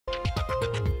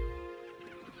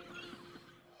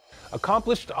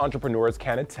Accomplished entrepreneurs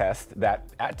can attest that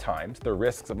at times the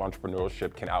risks of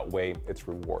entrepreneurship can outweigh its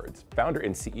rewards. Founder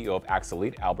and CEO of Axe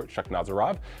Elite, Albert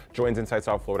Shakhnazarov, joins Inside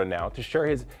South Florida now to share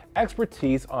his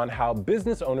expertise on how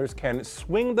business owners can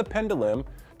swing the pendulum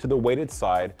to the weighted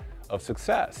side of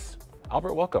success.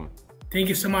 Albert, welcome. Thank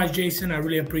you so much, Jason. I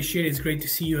really appreciate it. It's great to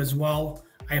see you as well.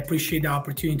 I appreciate the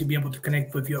opportunity to be able to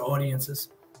connect with your audiences.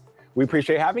 We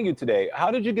appreciate having you today.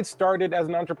 How did you get started as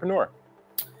an entrepreneur?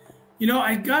 You know,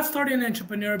 I got started an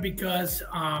entrepreneur because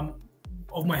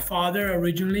of my father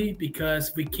originally,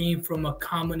 because we came from a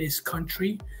communist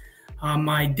country.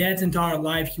 My dad's entire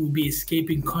life, he would be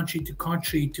escaping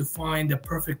country to find the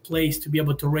perfect place to be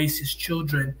able to raise his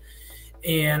children.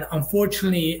 And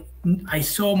unfortunately, I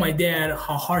saw my dad,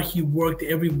 how hard he worked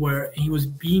everywhere, and he was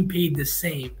being paid the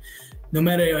same. No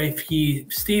matter if he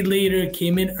stayed later,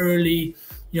 came in early,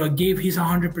 gave his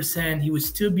 100%, he would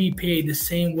still be paid the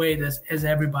same way as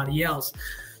everybody else.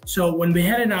 So when we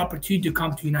had an opportunity to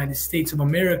come to the United States of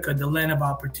America, the land of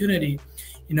opportunity,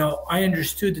 I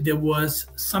understood that there was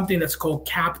something that's called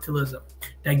capitalism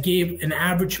that gave an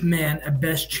average man a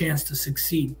best chance to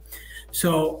succeed.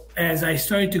 So as I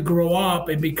started to grow up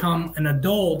and become an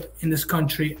adult in this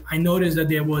country, I noticed that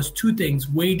there was two things: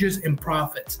 wages and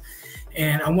profits.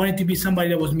 And I wanted to be somebody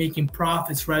that was making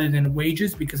profits rather than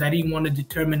wages, because I didn't want to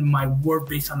determine my worth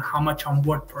based on how much I'm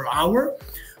worth per hour,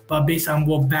 but based on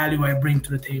what value I bring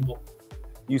to the table.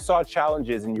 You saw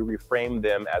challenges and you reframed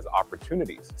them as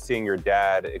opportunities. Seeing your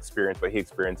dad experience what he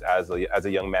experienced as a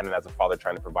young man and as a father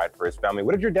trying to provide for his family.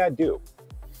 What did your dad do?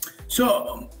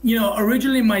 So,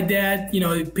 originally my dad,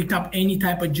 picked up any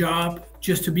type of job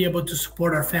just to be able to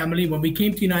support our family. When we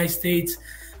came to the United States,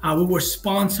 we were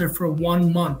sponsored for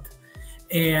 1 month.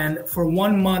 And for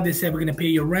 1 month, they said, we're going to pay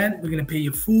your rent, we're going to pay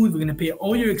your food, we're going to pay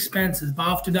all your expenses, but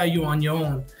after that, you're on your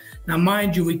own. Now,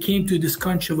 mind you, we came to this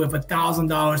country with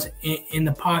 $1,000 in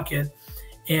the pocket,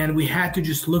 and we had to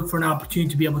just look for an opportunity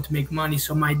to be able to make money.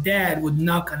 So my dad would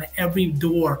knock on every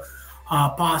door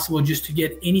possible just to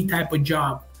get any type of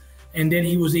job. And then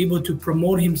he was able to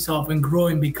promote himself and grow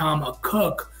and become a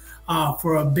cook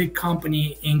for a big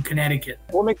company in Connecticut.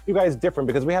 What makes you guys different?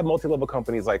 Because we have multi-level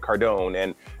companies like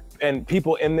Cardone and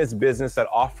people in this business that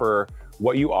offer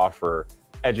what you offer: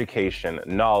 education,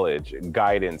 knowledge,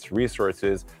 guidance,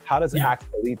 resources. How does Axe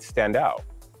Elite stand out?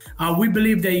 We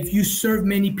believe that if you serve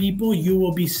many people, you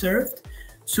will be served.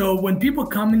 So when people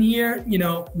come in here,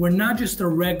 we're not just a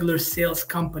regular sales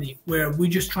company where we're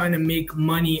just trying to make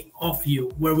money off you,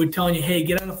 where we're telling you, hey,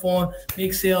 get on the phone,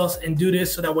 make sales, and do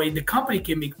this so that way the company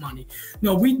can make money.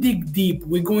 No, we dig deep.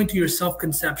 We go into your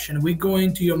self-conception. We go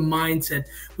into your mindset.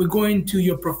 We go into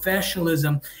your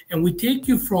professionalism, and we take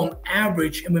you from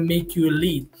average and we make you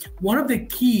elite. One of the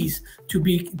keys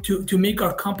to make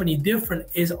our company different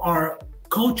is our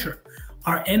culture,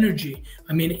 our energy.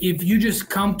 I mean, if you just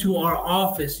come to our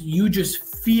office, you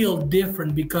just feel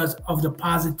different because of the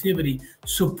positivity,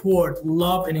 support,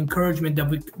 love, and encouragement that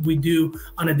we do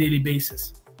on a daily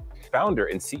basis. Founder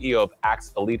and CEO of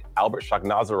Axe Elite, Albert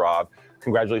Shakhnazarov,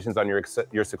 congratulations on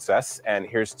your success, and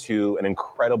here's to an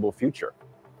incredible future.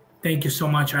 Thank you so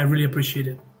much. I really appreciate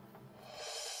it.